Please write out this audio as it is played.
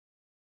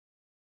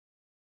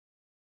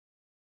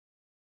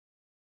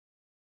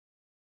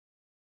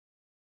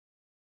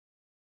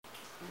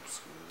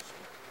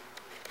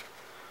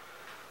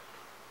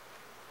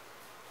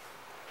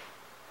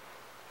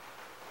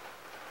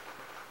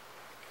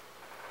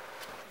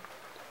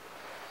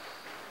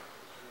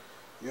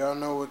Y'all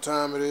know what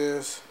time it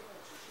is.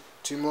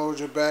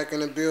 Temolja back in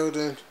the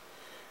building.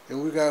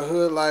 And we got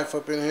Hood Life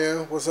up in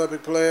here. What's up,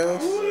 big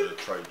players?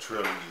 Trey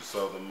Trilogy,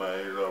 Southern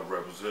made up,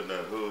 representing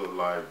that Hood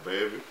Life,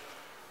 baby.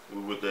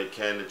 We with that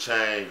Candy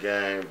Chain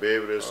gang,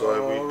 baby. That's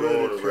what we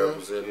doing to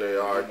represent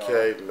that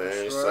arcade,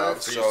 man.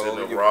 Southeast in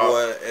the your rock.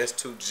 boy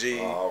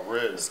S2G.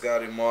 Already.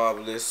 Scotty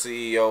Marvelous,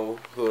 CEO,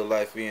 Hood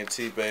Life Ent,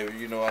 baby.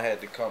 You know I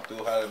had to come through,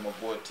 holler at my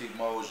boy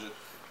Temolja,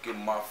 give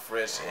him my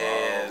fresh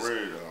hairs,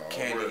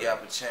 candy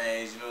apple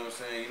chains, you know what I'm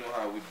saying? You know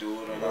how we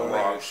do it on our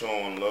rock,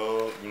 showing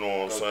love, you know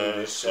what I'm saying?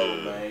 Do this show,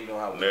 man. You know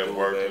how we do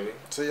it, baby.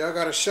 So y'all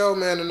got a show,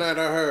 man, tonight,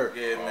 I heard.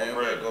 Yeah, man,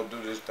 we gotta go do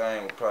this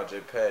thing with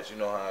Project Patch. You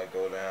know how it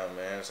go down,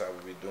 man. That's how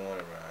we be doing it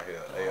around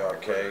here.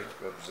 ARK,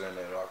 representing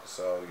that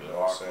Arkansas, you know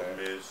what I'm saying?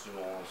 Bitch, you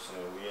know what I'm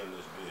saying? We in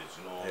this bitch,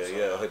 you know what I'm saying?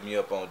 Yeah, hit me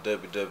up on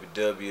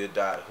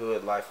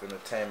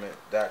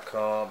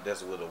www.hoodlifeentertainment.com.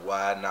 That's with a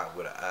Y, not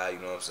with an I, you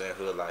know what I'm saying?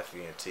 Hood Life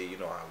Ent, you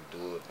know how we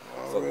do it.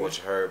 Fuck what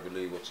you heard,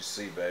 believe what you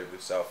see, baby.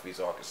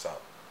 Southeast Arkansas.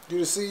 You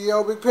the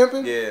CEO, Big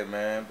Pimpin'? Yeah,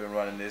 man. Been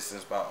running this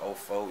since about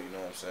 04, you know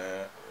what I'm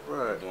saying?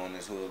 Right. Been doing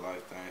this Hood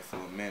Life thing for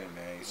a minute,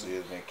 man. You see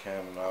it's been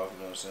coming off, you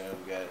know what I'm saying?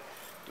 We got it.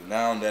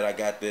 Now that I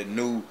got that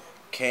new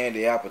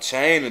Candy Apple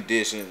Chain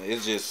edition,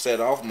 it's just set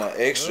off my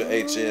extra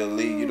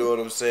HLE, you know what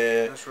I'm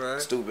saying? That's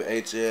right. Stupid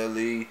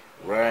HLE,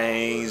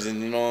 Reigns,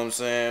 and you know what I'm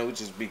saying? We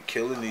just be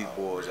killing these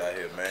boys out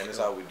here, man. That's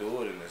how we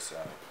do it in this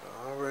side.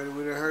 Already,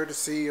 we done heard the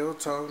CEO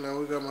talk. Now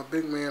we got my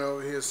big man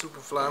over here,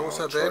 Superfly. What's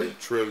up, baby?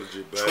 Trey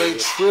Trilogy, baby. Trey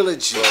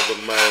Trilogy. Brother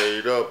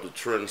made up, the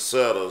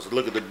trendsetters.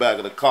 Look at the back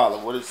of the collar.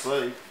 What it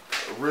say?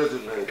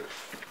 Originator.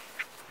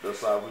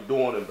 That's how we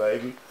doing it,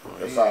 baby.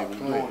 That's how we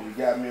doing it. You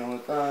got me on the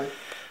thing?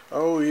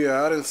 Oh,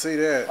 yeah, I didn't see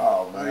that.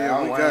 Oh, man. Yeah,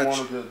 I we don't got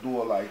want to just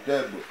do it like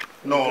that, but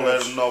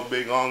let them know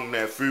big on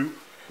nephew.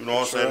 You know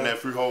what I'm saying?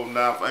 Nephew holding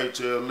out for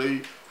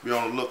HLE. Be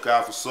on the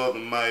lookout for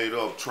Southern made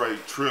up Trey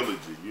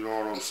Trilogy. You know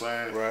what I'm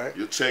saying? Right.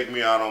 You'll check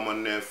me out on my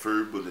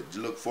nephew, but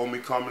look for me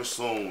coming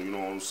soon. You know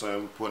what I'm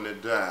saying? We're putting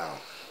it down.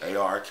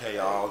 ARK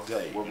all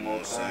day. One more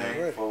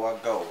thing before I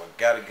go, I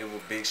gotta give a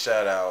big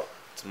shout out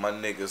to my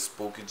nigga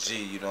Spooky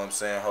G, you know what I'm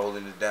saying,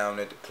 holding it down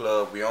at the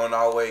club. We on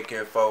our way,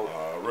 kinfolk.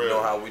 You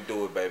know how we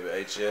do it, baby.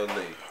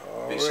 HLE.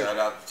 Big shout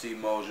out to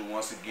Temolja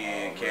once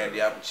again. Candy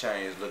Apple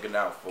Chain is looking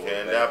out for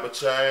Candy Apple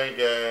Chain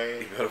gang.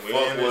 You better we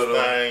fuck in with this them.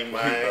 thing, You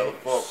man. better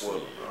fuck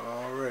with them.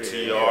 Already.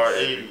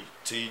 TR80,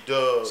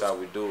 T-Dubs. That's how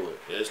we do it.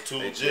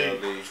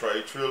 S2G,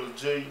 Trey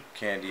Trilogy.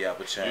 Candy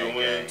Apple Chain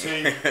UNT.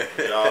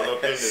 Y'all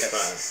up in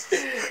this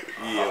thing.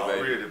 Yeah,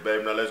 baby. Really,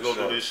 baby. Now let's go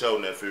do this show,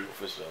 nephew.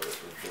 For sure.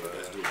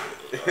 Let's do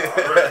it. All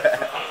right.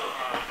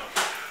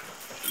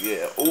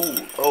 Yeah.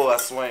 Ooh. Oh, I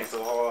swing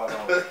so hard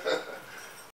on it.